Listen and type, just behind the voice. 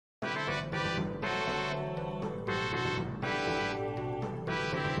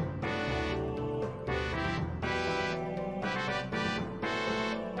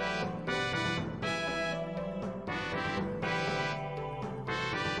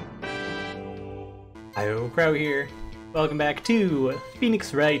Hi-ho, Cryo here. Welcome back to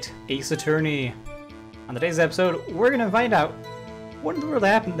Phoenix Wright, Ace Attorney. On today's episode, we're gonna find out what in the world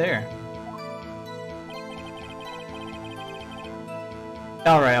happened there.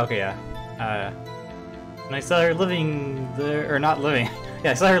 Alright, okay, yeah. And I saw her living there, or not living.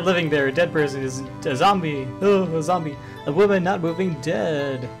 Yeah, I saw her living there. A dead person is a zombie. Oh, a zombie. A woman not moving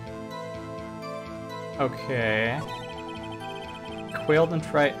dead. Okay. Quailed and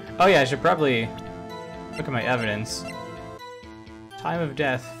fright. Oh yeah, I should probably look at my evidence. Time of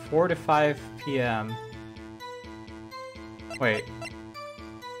death, 4 to 5 p.m. Wait.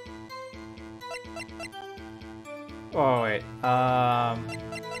 Oh, wait.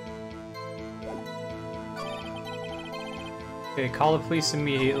 Okay, call the police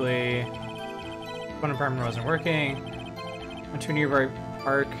immediately. One apartment wasn't working. Went to a nearby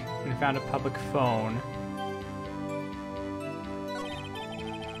park and found a public phone.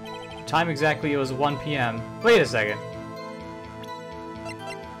 Time exactly, it was 1 p.m. Wait a second.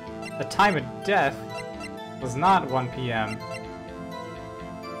 The time of death was not 1 p.m.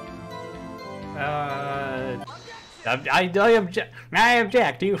 I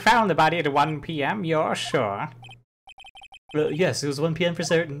object. You found the body at 1 p.m., you're sure? Yes, it was 1 p.m. for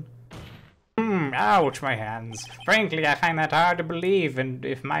certain. Ouch, my hands. Frankly, I find that hard to believe, and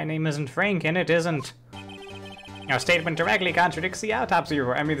if my name isn't Franken, it isn't. Your statement directly contradicts the autopsy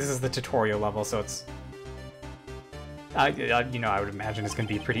report. I mean, this is the tutorial level, so it's... you know, I would imagine it's going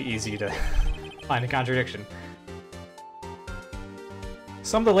to be pretty easy to find a contradiction.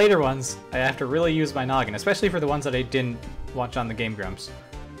 Some of the later ones, I have to really use my noggin, especially for the ones that I didn't watch on the Game Grumps.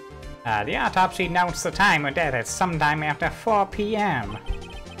 The autopsy notes the time of death at sometime after 4 p.m.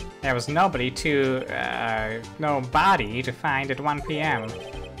 There was no body to find at 1 p.m.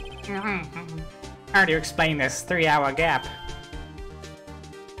 How do you explain this 3-hour gap?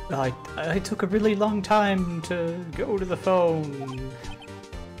 I took a really long time to go to the phone.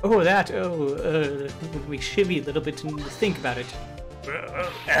 We shimmy a little bit and think about it.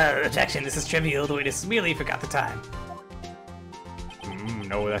 Objection, this is trivial, though I just merely forgot the time.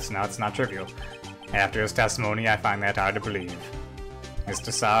 No, it's not trivial. After his testimony, I find that hard to believe.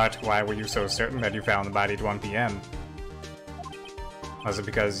 Mr. Sart, why were you so certain that you found the body at 1 p.m.? Was it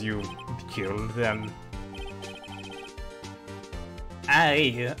because you killed them?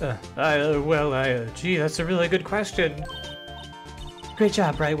 Gee, that's a really good question. Great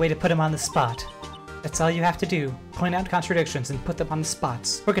job, Wright. Way to put him on the spot. That's all you have to do. Point out contradictions and put them on the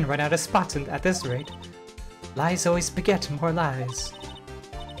spots. We're gonna run out of spots at this rate. Lies always beget more lies.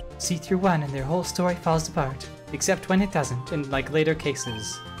 See through one and their whole story falls apart. Except when it doesn't, in like later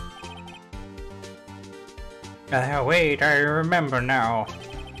cases. Wait, I remember now.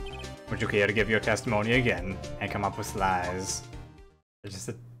 Would you care to give your testimony again and come up with lies? I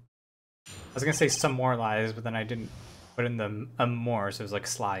was gonna say some more lies, but then I didn't put in the more, so it was like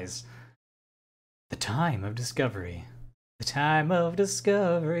slies. The time of discovery. The time of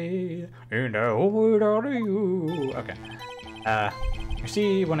discovery. And I hold on to you. Okay. You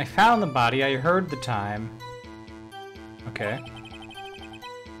see, when I found the body, I heard the time. Okay.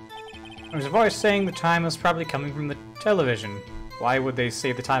 There was a voice saying the time was probably coming from the television. Why would they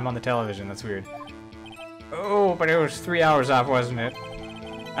say the time on the television? That's weird. Oh, but it was 3 hours off, wasn't it?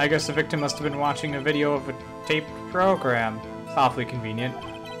 I guess the victim must have been watching a video of a taped program. It's awfully convenient.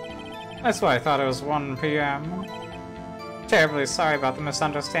 That's why I thought it was 1 p.m. Terribly sorry about the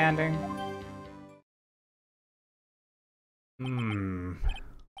misunderstanding. I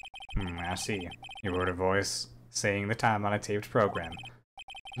see. You heard a voice saying the time on a taped program.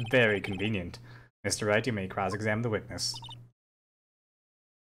 Very convenient. Mr. Wright, you may cross-examine the witness.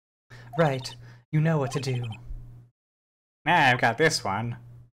 Right. You know what to do. I've got this one.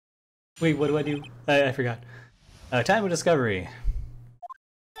 Wait, what do I do? I forgot. Time of discovery.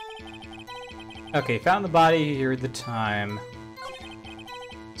 Okay, found the body, heard the time.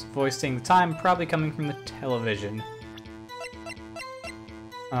 It's voice saying the time, probably coming from the television.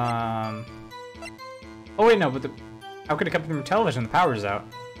 Oh wait, no, but how could it come from the television? The power's out.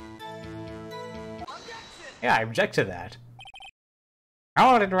 Yeah, I object to that.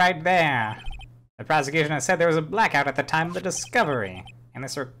 Hold it right there. The prosecution has said there was a blackout at the time of the discovery, and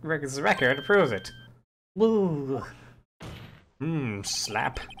this record proves it. Woo.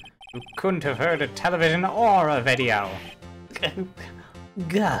 Slap. You couldn't have heard a television or a video.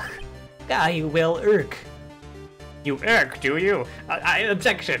 Gah. I will irk. You irk, do you? I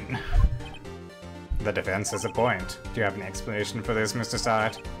objection. The defense has a point. Do you have an explanation for this, Mr.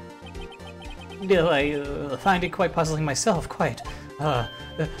 Sart? No, I find it quite puzzling myself, quite. My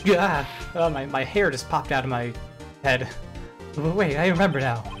hair just popped out of my head. Wait, I remember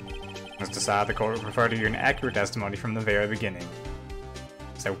now. Mr. Saad, the court would prefer to hear an accurate testimony from the very beginning.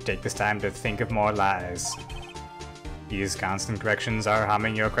 So take this time to think of more lies. These constant corrections are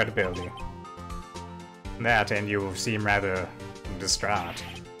harming your credibility. That, and you seem rather distraught.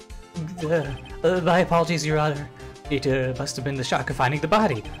 My apologies, Your Honor. It must have been the shock of finding the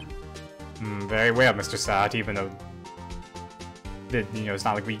body. Very well, Mr. Saad, even though it's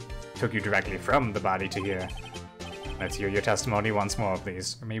not like we took you directly from the body to here. Let's hear your testimony once more,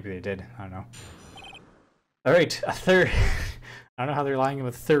 please. Or maybe they did. I don't know. Alright, a third. I don't know how they're lying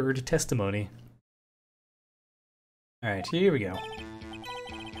with a third testimony. Alright, here we go.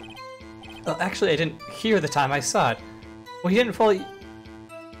 Oh, actually, I didn't hear the time I saw it. Well, he didn't fully...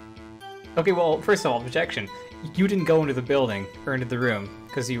 Okay, well, first of all, objection. You didn't go into the building, or into the room,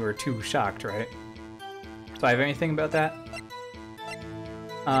 because you were too shocked, right? Do I have anything about that?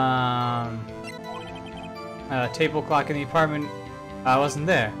 Table clock in the apartment wasn't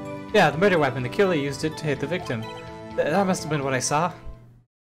there. Yeah, the murder weapon, the killer used it to hit the victim. That must have been what I saw.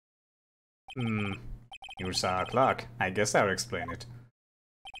 You saw a clock. I guess that would explain it.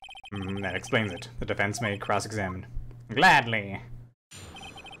 That explains it. The defense may cross-examine. Gladly.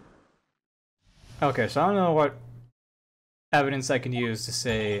 Okay, so I don't know what evidence I can use to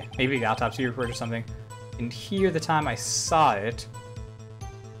say, maybe the autopsy report or something. And here the time I saw it.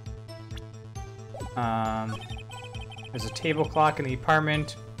 There's a table clock in the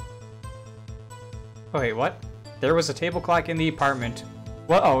apartment. Oh wait, what? There was a table clock in the apartment.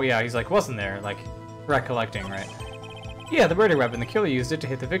 What? Oh yeah, he's like, wasn't there? Like, recollecting, right? Yeah, the murder weapon. The killer used it to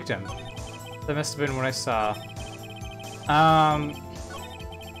hit the victim. That must have been what I saw.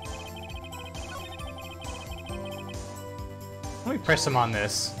 Let me press him on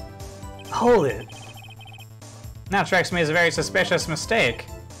this. Hold it. Now strikes me as a very suspicious mistake.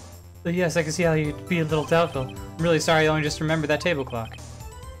 But yes, I can see how you'd be a little doubtful. I'm really sorry I only just remembered that table clock.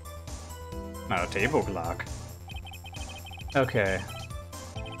 Not a table clock. Okay.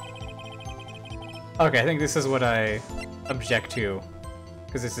 Okay, I think this is what I object to.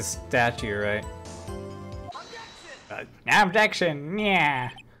 Because it's a statue, right? Objection! Yeah!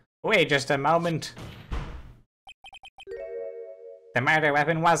 Wait just a moment. The murder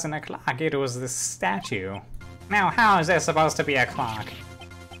weapon wasn't a clock, it was the statue. Now how is there supposed to be a clock?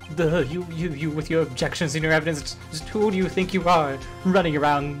 You with your objections and your evidence, just who do you think you are, running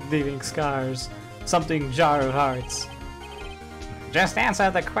around leaving scars? Something jar of hearts. Just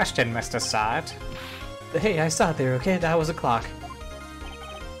answer the question, Mr. Saad. Hey, I saw it there, okay? That was a clock.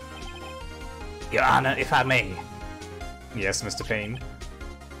 Your Honor, if I may. Yes, Mr. Payne.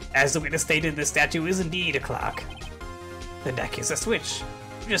 As the witness stated, the statue is indeed a clock. The deck is a switch.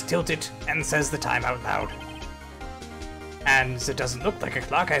 You just tilt it and says the time out loud. And it doesn't look like a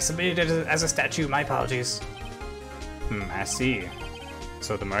clock. I submitted it as a statue. My apologies. I see.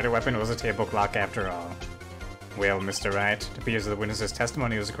 So the murder weapon was a table clock after all. Well, Mr. Wright, it appears the witness's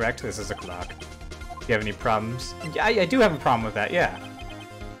testimony was correct. This is a clock. Do you have any problems? Yeah, I do have a problem with that, yeah.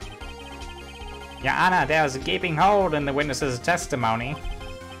 Your Honor, there was a gaping hole in the witness's testimony,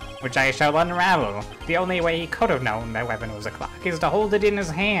 which I shall unravel. The only way he could have known that weapon was a clock is to hold it in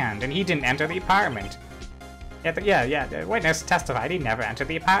his hand, and he didn't enter the apartment. Yeah, the witness testified he never entered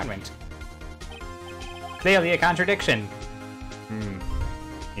the apartment. Clearly a contradiction.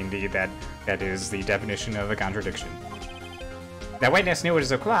 Indeed, that is the definition of a contradiction. The witness knew it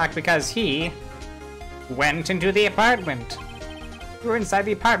was a clock because he went into the apartment. You were inside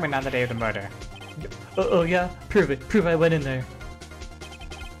the apartment on the day of the murder. Oh yeah? Prove it. Prove I went in there.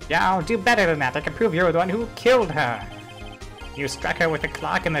 Yeah, I'll do better than that. I can prove you're the one who killed her. You struck her with the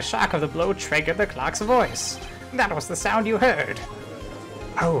clock, and the shock of the blow triggered the clock's voice. That was the sound you heard.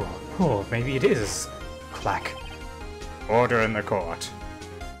 Oh, maybe it is. Clack. Order in the court.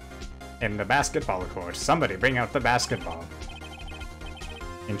 In the basketball court. Somebody bring out the basketball.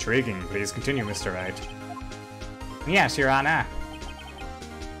 Intriguing. Please continue, Mr. Wright. Yes, Your Honor.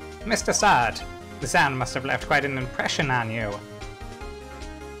 Mr. Saad, the sound must have left quite an impression on you.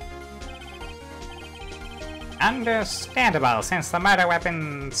 Understandable, since the murder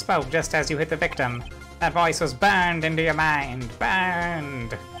weapon spoke just as you hit the victim. That voice was burned into your mind.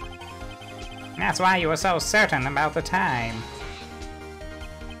 Burned. That's why you were so certain about the time.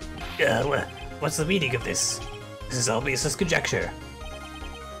 What's the meaning of this? This is all baseless conjecture.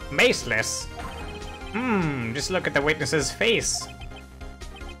 Baseless? Just look at the witness's face.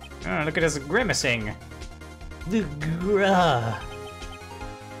 Oh, look at his grimacing. Would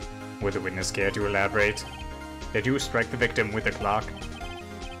the witness care to elaborate? Did you strike the victim with the clock?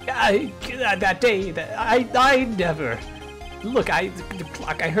 That day, I never. Look, the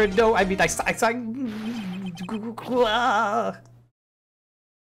clock, I heard no, I mean, I saw.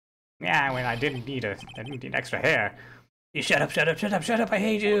 Yeah, when I didn't need extra hair. You shut up, I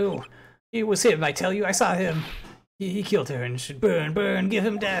hate you! It was him, I tell you, I saw him. He killed her and should burn, give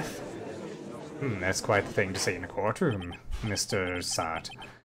him death. That's quite the thing to say in a courtroom, Mr. Sart.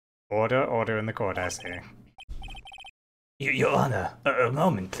 Order in the court, I say. Your Honor, a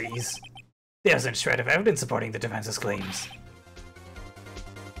moment, please. There's a shred of evidence supporting the defense's claims.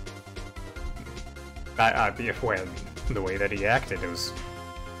 Well, the way that he acted, it was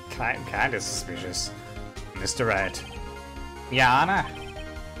kind of suspicious. Mr. Wright. Your Honor,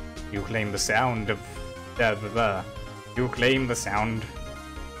 you claim the sound of... You claim the sound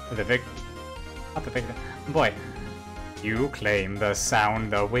of the not the victim. Boy. You claim the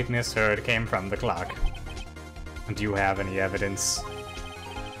sound the witness heard came from the clock. Do you have any evidence?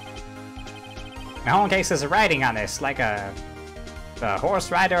 The whole case is riding on this, like a horse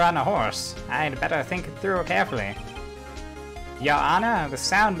rider on a horse. I'd better think it through carefully. Your Honor, the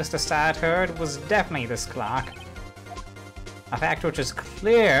sound Mr. Sard heard was definitely this clock. A fact which is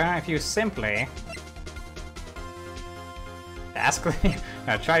clear if you simply ask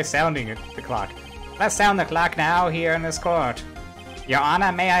now try sounding the clock. Let's sound the clock now here in this court. Your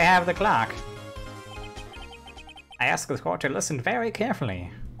Honor, may I have the clock? I ask the court to listen very carefully.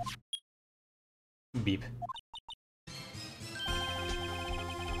 Beep.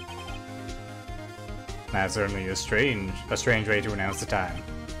 That's certainly a strange way to announce the time.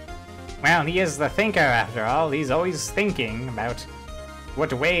 Well, he is the thinker after all. He's always thinking about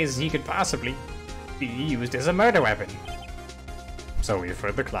what ways he could possibly be used as a murder weapon. So we've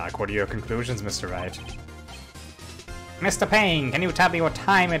heard the clock. What are your conclusions, Mr. Wright? Mr. Payne, can you tell me what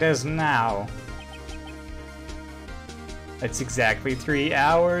time it is now? It's exactly 3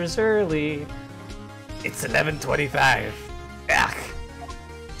 hours early. It's 11:25. Ugh.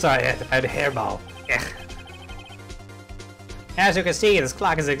 Sorry, I had a hairball. Ugh. As you can see, this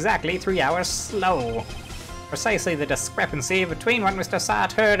clock is exactly 3 hours slow. Precisely the discrepancy between what Mr.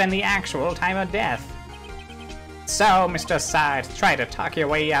 Sart heard and the actual time of death. So, Mr. Sart, try to talk your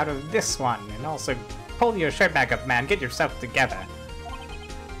way out of this one, and also pull your shirt back up, man. Get yourself together.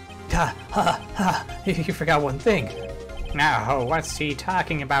 You forgot one thing. No, what's he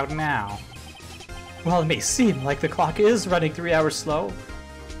talking about now? Well, it may seem like the clock is running 3 hours slow.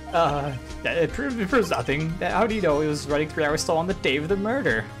 It proves nothing. How do you know it was running 3 hours slow on the day of the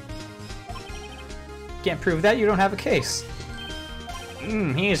murder? Can't prove that, you don't have a case.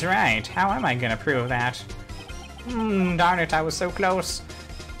 He's right. How am I gonna prove that? Darn it, I was so close.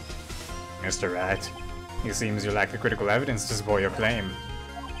 Mr. Wright, it seems you lack the critical evidence to support your claim.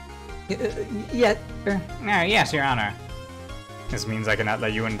 Yes, Your Honor. This means I cannot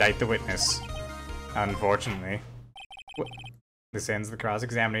let you indict the witness. Unfortunately. This ends the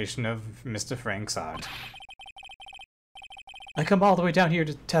cross-examination of Mr. Frank Sart. I come all the way down here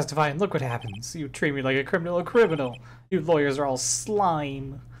to testify and look what happens. You treat me like a criminal. You lawyers are all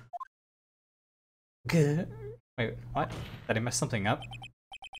slime. Good. Wait, what? Did I mess something up?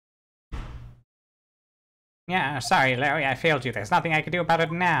 Yeah, sorry, Larry, I failed you. There's nothing I can do about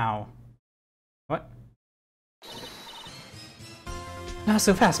it now. What? Not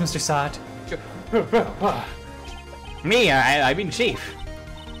so fast, Mr. Sart. Me, I mean Chief.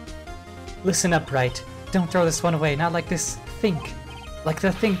 Listen up, Wright. Don't throw this one away, not like this. Think. Like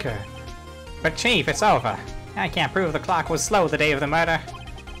the thinker. But Chief, it's over. I can't prove the clock was slow the day of the murder.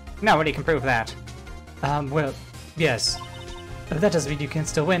 Nobody can prove that. Well, yes. But that doesn't mean you can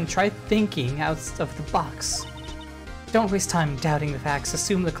still win. Try thinking out of the box. Don't waste time doubting the facts.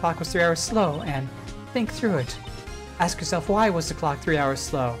 Assume the clock was 3 hours slow, and think through it. Ask yourself, why was the clock 3 hours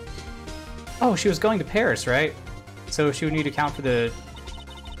slow? Oh, she was going to Paris, right? So she would need to account for the...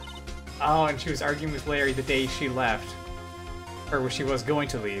 Oh, and she was arguing with Larry the day she left. Or where she was going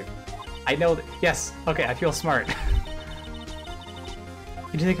to leave. I know that... Yes, okay, I feel smart.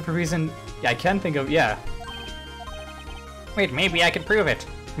 Can you think of a reason... Yeah, I can think of... Yeah. Wait, maybe I can prove it.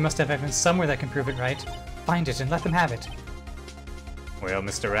 You must have evidence somewhere that can prove it, right? Find it and let them have it. Well,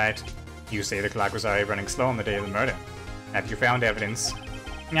 Mr. Wright, you say the clock was already running slow on the day of the murder. Have you found evidence?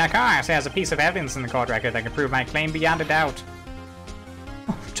 Yeah, of course, there's a piece of evidence in the court record that can prove my claim beyond a doubt.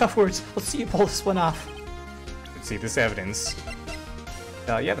 Oh, tough words. Let's see you pull this one off. Let's see this evidence.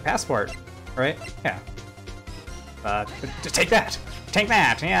 Yeah, the passport, right? Yeah. Take that! Take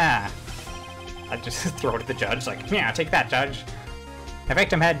that, yeah! I just throw it at the judge, like, yeah, take that, judge. The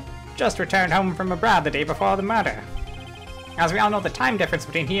victim had just returned home from abroad the day before the murder. As we all know, the time difference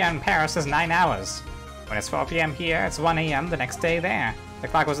between here and Paris is 9 hours. When it's 4 p.m. here, it's 1 a.m. the next day there. The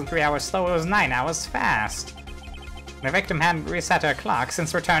clock wasn't 3 hours slow, it was 9 hours fast. The victim hadn't reset her clock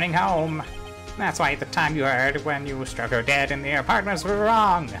since returning home. That's why the time you heard when you struck her dead in the apartments was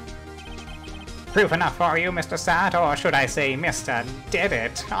wrong. Proof enough for you, Mr. Sat, or should I say Mr. Did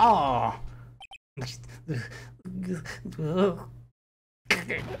It? Oh.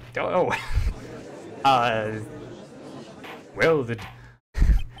 Oh. Well,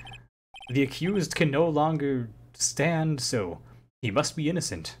 the accused can no longer stand, so he must be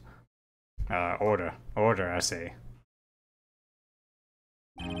innocent. Order, I say.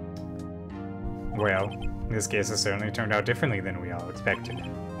 Well, this case has certainly turned out differently than we all expected.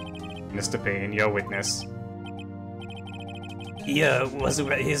 Mr. Payne, your witness.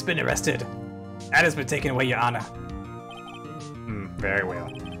 He's been arrested. That has been taken away, Your Honor. Very well.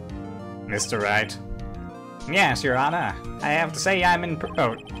 Mr. Wright? Yes, Your Honor. I have to say I'm in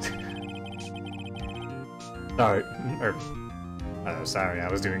sorry,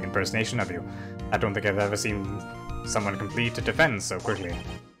 I was doing impersonation of you. I don't think I've ever seen someone complete a defense so quickly.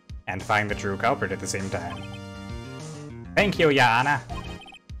 And find the true culprit at the same time. Thank you, Your Honor.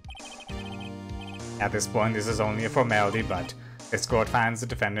 At this point, this is only a formality, but this court finds the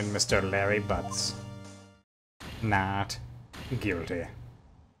defendant, Mr. Larry Butts, not guilty.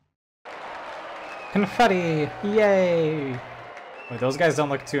 Confetti! Yay! Wait, those guys don't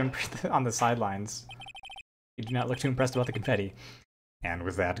look too impressed on the sidelines. You do not look too impressed about the confetti. And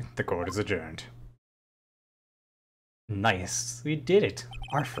with that, the court is adjourned. Nice. We did it.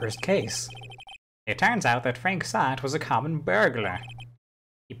 Our first case. It turns out that Frank Sott was a common burglar.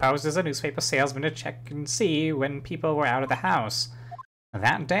 He posed as a newspaper salesman to check and see when people were out of the house.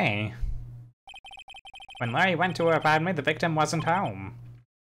 That day, when Larry went to her apartment, the victim wasn't home.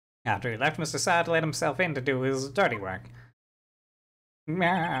 After he left, Mr. Sott let himself in to do his dirty work.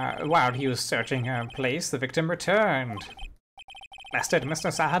 While he was searching her place, the victim returned. Bested,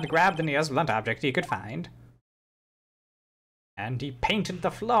 Mr. Sott grabbed the nearest blunt object he could find. And he painted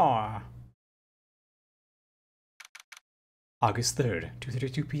the floor. August 3rd,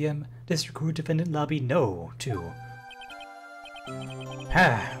 2:32 p.m. District Court Defendant Lobby No. 2.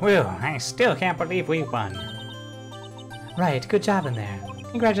 Well, I still can't believe we won. Right, good job in there.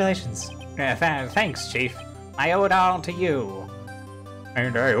 Congratulations. Thanks, Chief. I owe it all to you.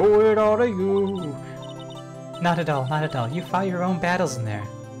 And I owe it all to you. Not at all, not at all. You fought your own battles in there.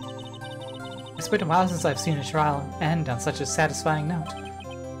 It's been a while since I've seen a trial end on such a satisfying note.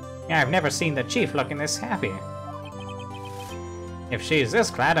 I've never seen the Chief looking this happy. If she's this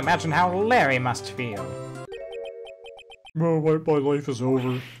glad, imagine how Larry must feel. Oh, my life is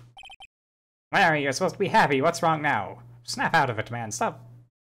over. Larry, you're supposed to be happy. What's wrong now? Snap out of it, man. Stop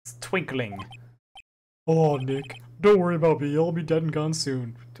twinkling. Oh, Nick. Don't worry about me. I'll be dead and gone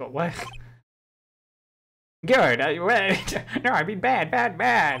soon. What? Good. No, I mean bad.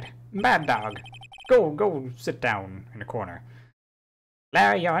 Bad dog. Go sit down in a corner.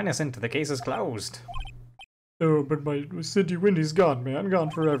 Larry, you're innocent. The case is closed. Oh, but my Cindy Windy's gone, man.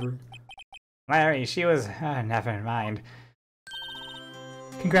 Gone forever. Larry, she was... never mind.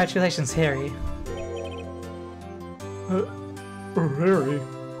 Congratulations, Harry. Harry?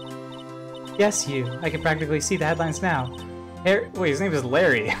 Yes, you. I can practically see the headlines now. Wait, his name is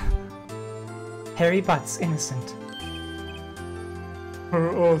Larry. Harry Butts, innocent.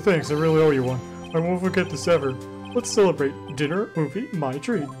 Oh, thanks. I really owe you one. I won't forget this ever. Let's celebrate. Dinner, movie, my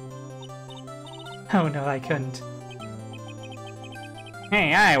treat. Oh no, I couldn't.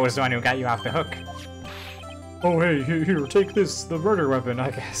 Hey, I was the one who got you off the hook. Oh hey, here, take this, the murder weapon,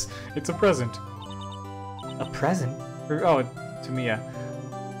 I guess. It's a present. A present? To Mia.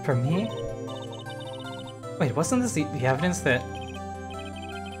 For me? Wait, wasn't this the evidence that...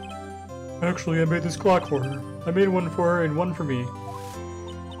 Actually, I made this clock for her. I made one for her and one for me.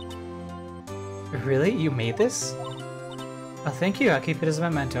 Really? You made this? Oh, thank you. I'll keep it as a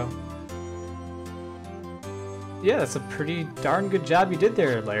memento. Yeah, that's a pretty darn good job you did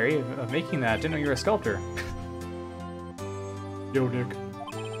there, Larry, of making that. I didn't know you were a sculptor. Yo, Nick.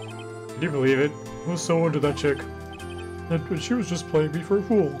 Can you believe it? I was so into that chick. And she was just playing me for a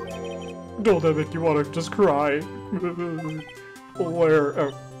fool. Don't that make you want to just cry?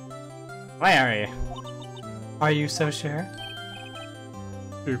 Larry. Are you so sure?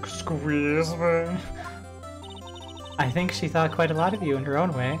 Excuse me? I think she thought quite a lot of you in her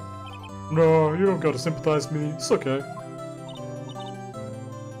own way. No, you don't gotta sympathize with me. It's okay.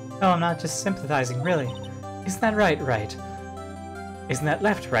 Oh, I'm not just sympathizing, really. Isn't that right, right? Isn't that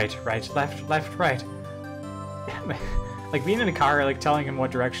left, right, left, right? Like being in a car, like telling him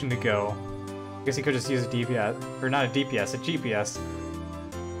what direction to go. I guess he could just use a DPS, or not a DPS, a GPS.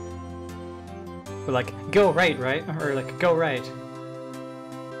 But like, go right, or like, go right.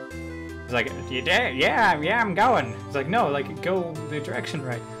 He's like, you did? Yeah, I'm going. He's like, no, like, go the direction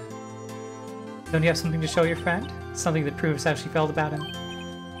right. Don't you have something to show your friend? Something that proves how she felt about him?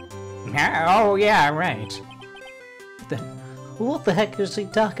 Oh, yeah, right. What the heck is he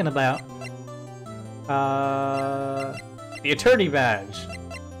talking about? The attorney badge.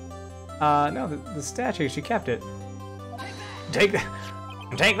 No, the statue, she kept it. Take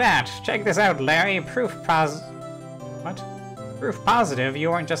that! Check this out, Larry. What? Proof positive you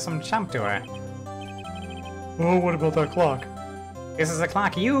weren't just some chump to her. Oh, what about that clock? This is a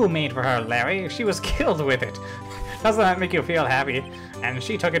clock you made for her, Larry. She was killed with it. Doesn't that make you feel happy? And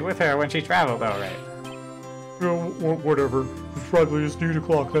she took it with her when she traveled, though, right? Whatever. It's probably just need a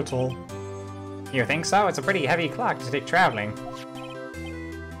clock, that's all. You think so? It's a pretty heavy clock to take traveling.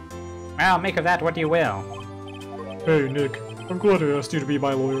 Well, make of that what you will. Hey, Nick. I'm glad I asked you to be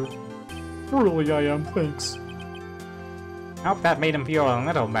my lawyer. Really, I am. Thanks. Hope that made him feel a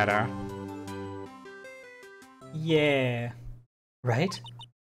little better. Yeah. Right?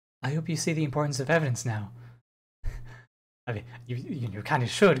 I hope you see the importance of evidence now. I mean, you kind of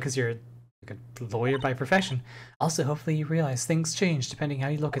should, because you're like a lawyer by profession. Also, hopefully you realize things change depending how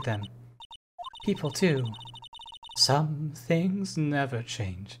you look at them. People, too. Some things never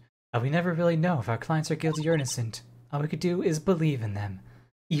change. And we never really know if our clients are guilty or innocent. All we could do is believe in them,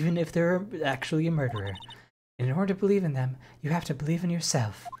 even if they're actually a murderer. And in order to believe in them, you have to believe in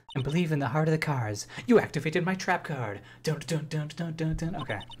yourself, and believe in the heart of the cards. You activated my trap card! Don't.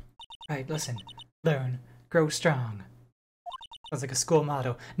 Okay. Right, listen. Learn. Grow strong. Sounds like a school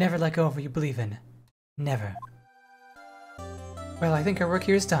motto. Never let go of what you believe in. Never. Well, I think our work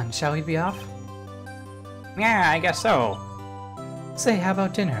here is done. Shall we be off? Yeah, I guess so. Say, how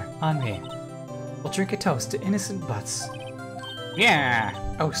about dinner? On me. We'll drink a toast to innocent butts. Yeah.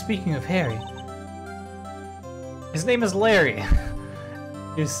 Oh, speaking of Harry. His name is Larry.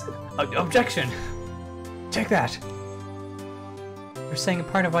 Objection! Take that! You're saying a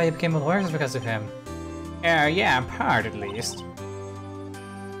part of why you became a lawyer is because of him. Yeah, part at least.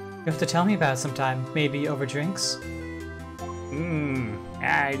 You have to tell me about it sometime, maybe over drinks?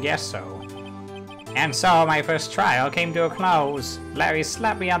 I guess so. And so my first trial came to a close. Larry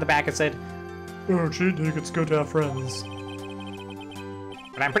slapped me on the back and said, Oh, gee, Nick, it's good to have friends.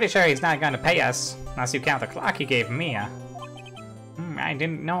 but I'm pretty sure he's not going to pay us, unless you count the clock he gave me. I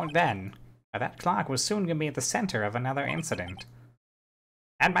didn't know it then, but that clock was soon going to be at the center of another incident.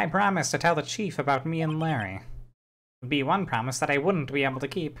 And my promise to tell the chief about me and Larry would be one promise that I wouldn't be able to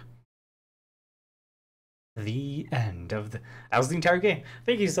keep. The end of the... That was the entire game.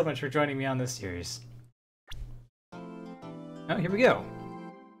 Thank you so much for joining me on this series. Oh, here we go.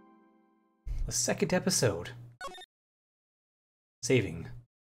 The second episode. Saving.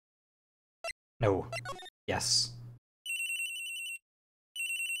 No. Yes.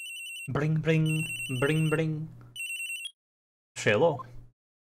 Bring, bring, bring, bring. Hello.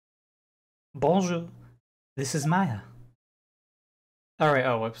 Bonjour. This is Maya. Alright,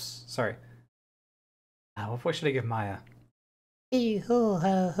 oh, whoops. Sorry. What voice should I give Maya? Hey ho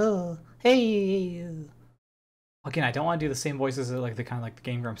ho ho. Hey. Again, I don't want to do the same voices that like the kind of like the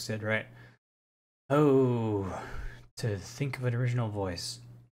Game Grumps did, right? Oh, to think of an original voice.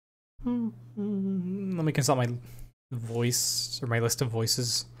 Let me consult my voice or my list of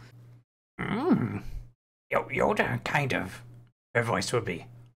voices. Yoda, kind of. Her voice would be.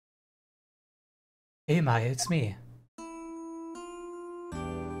 Hey Maya, it's me.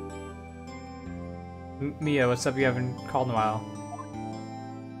 Mia, what's up? You haven't called in a while.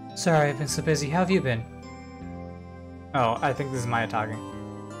 Sorry, I've been so busy. How have you been? Oh, I think this is Maya talking.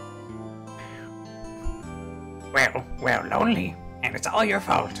 Well, lonely, and it's all your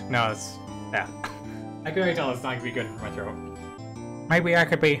fault. No, it's... yeah. I can already tell it's not gonna be good for my throat. Maybe I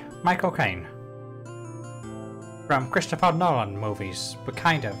could be Michael Caine. From Christopher Nolan movies, but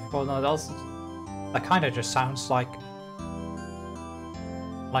kind of. Well, no, that kind of just sounds like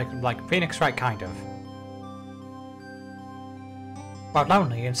Phoenix Wright, kind of. Well,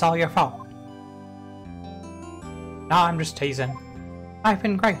 lonely, it's all your fault. No, I'm just teasing. I've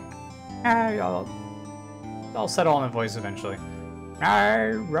been great. I'll settle on the voice eventually.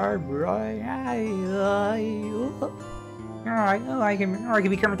 I can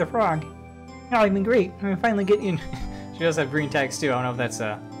be Kermit the Frog. Oh, I've been great. I'm finally getting... She does have green tags too. I don't know if that's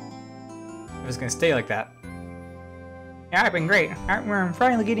if it's gonna stay like that. Yeah, I've been great. I'm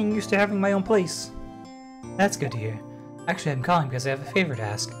finally getting used to having my own place. That's good to hear. Actually, I'm calling because I have a favor to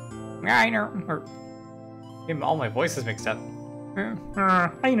ask. Yeah, I know. All my voices mixed up. I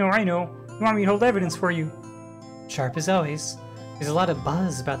know. You want me to hold evidence for you? Sharp as always. There's a lot of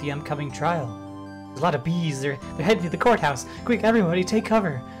buzz about the upcoming trial. There's a lot of bees. They're heading to the courthouse. Quick, everybody, take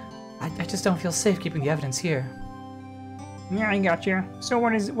cover. I just don't feel safe keeping the evidence here. Yeah, I got you. So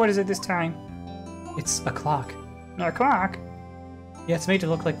what is it this time? It's a clock. A clock? Yeah, it's made to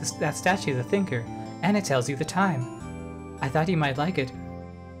look like that statue, the Thinker, and it tells you the time. I thought you might like it.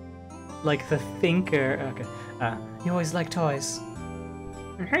 Like the Thinker. Okay. You always like toys.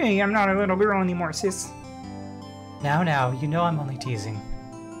 Hey, I'm not a little girl anymore, sis. Now, you know I'm only teasing.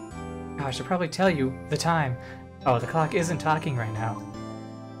 Oh, I should probably tell you the time. Oh, the clock isn't talking right now.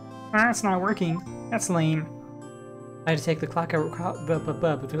 That's not working. That's lame. I had to take the clockwork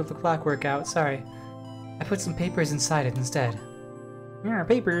out, sorry. I put some papers inside it instead. Yeah,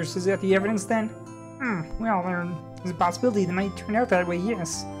 papers. Is that the evidence then? Well, there's a possibility that might turn out that way,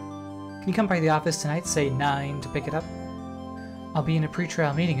 yes. Can you come by the office tonight, say 9, to pick it up? I'll be in a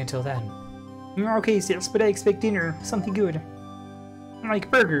pre-trial meeting until then. Okay, sis, but I expect dinner. Something good.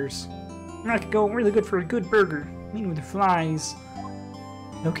 Like burgers. I could go really good for a good burger. Mean with the flies.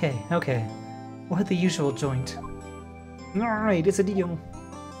 Okay. We'll hit the usual joint. Alright, it's a deal.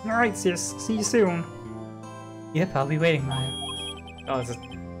 Alright, sis. See you soon. Yep, I'll be waiting, Maya. Oh, this is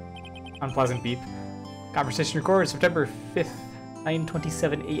unpleasant beep. Conversation recorded September 5th,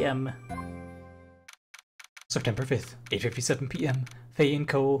 9:27 a.m. September 5th, 8:57 p.m. Fay &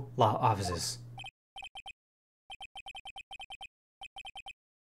 Co. Law Offices.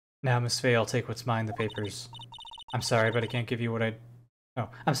 Now, Miss Fay, I'll take what's mine, the papers. I'm sorry, but I can't give you what I... Oh,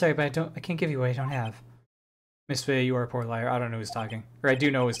 I'm sorry, but I can't give you what I don't have. Miss Fay, you are a poor liar. I don't know who's talking. Or I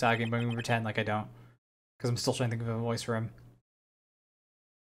do know who's talking, but I'm gonna pretend like I don't. Because I'm still trying to think of a voice for him.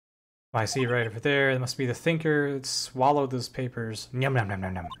 Oh, I see right over there. That must be the Thinker that swallowed those papers. Yum, yum, yum,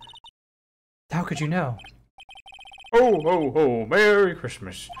 yum, yum. How could you know? Ho, ho, ho! Merry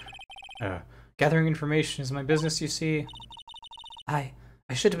Christmas! Gathering information is my business, you see. I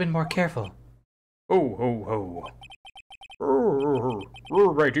should have been more careful. Ho, ho, ho!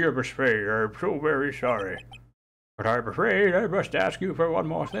 Oh, my dear Miss Fay, I'm so very sorry. But I'm afraid I must ask you for one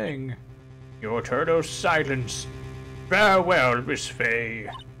more thing. Your eternal silence. Farewell, Miss Fay.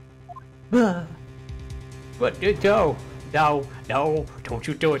 But No, don't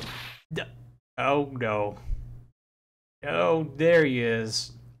you do it. Oh, no. Oh, there he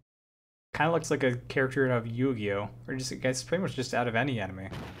is. Kind of looks like a character out of Yu-Gi-Oh! Or just, it's pretty much just out of any anime.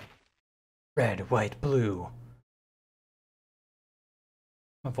 red, white, blue.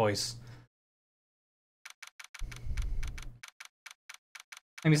 A voice.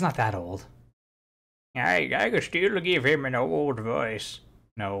 I mean, he's not that old. I could still give him an old voice.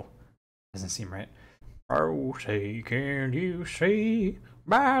 No. Doesn't seem right. Oh, say, can you see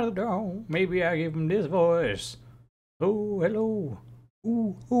by the dawn? Maybe I give him this voice. Oh, hello.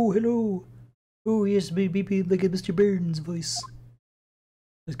 Oh, hello. Oh, yes, maybe like a Mr. Burns voice.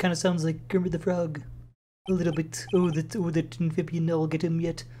 It kind of sounds like Kermit the Frog. A little bit. Oh, that amphibian, I'll get him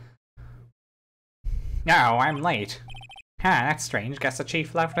yet. No, I'm late. That's strange. Guess the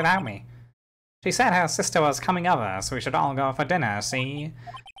chief left without me. She said her sister was coming over, so we should all go for dinner, see?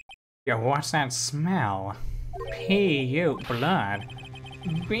 Yo, what's that smell? P.U. blood.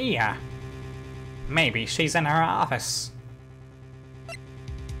 Beer. Maybe she's in her office.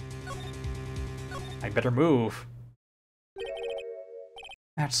 I better move.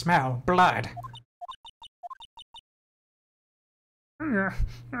 That smell. Blood.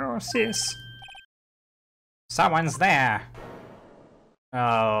 Oh, sis. Someone's there.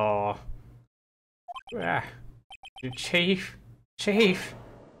 Oh. Chief. I'm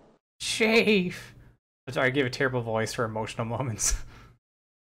sorry, I gave a terrible voice for emotional moments.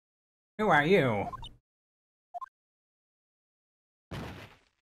 Who are you?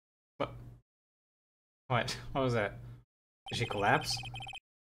 What? What was that? Did she collapse?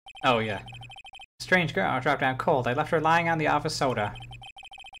 Oh, yeah. Strange girl dropped down cold. I left her lying on the office soda.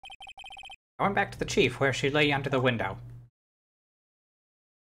 I went back to the chief, where she lay under the window.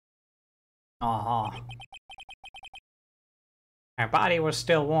 Her body was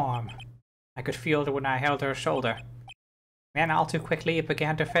still warm. I could feel it when I held her shoulder. Then all too quickly it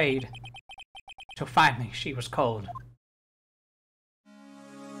began to fade. Till finally she was cold.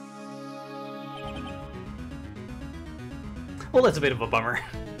 Well, that's a bit of a bummer.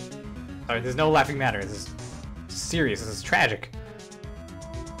 Sorry, there's no laughing matter. This is serious. This is tragic.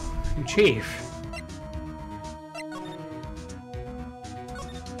 Chief.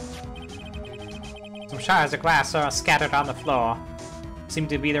 Some shards of glass are scattered on the floor. Seem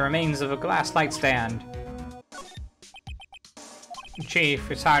to be the remains of a glass light stand.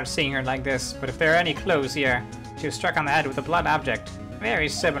 Chief, it's hard seeing her like this, but if there are any clues here, she was struck on the head with a blunt object. Very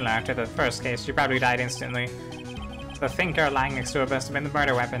similar to the first case. She probably died instantly. The Thinker lying next to her must have been the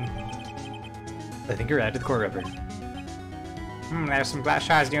murder weapon. The Thinker added the core rubber. There's some glass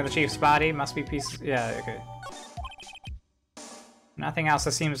shards near the chief's body. Must be pieces. Yeah, okay. Nothing else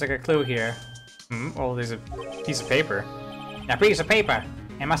that seems like a clue here. Oh, there's a piece of paper. A piece of paper.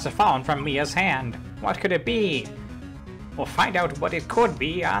 It must have fallen from Mia's hand. What could it be? We'll find out what it could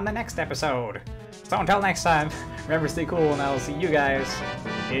be on the next episode. So until next time, remember to stay cool, and I'll see you guys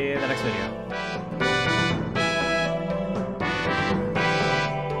in the next video.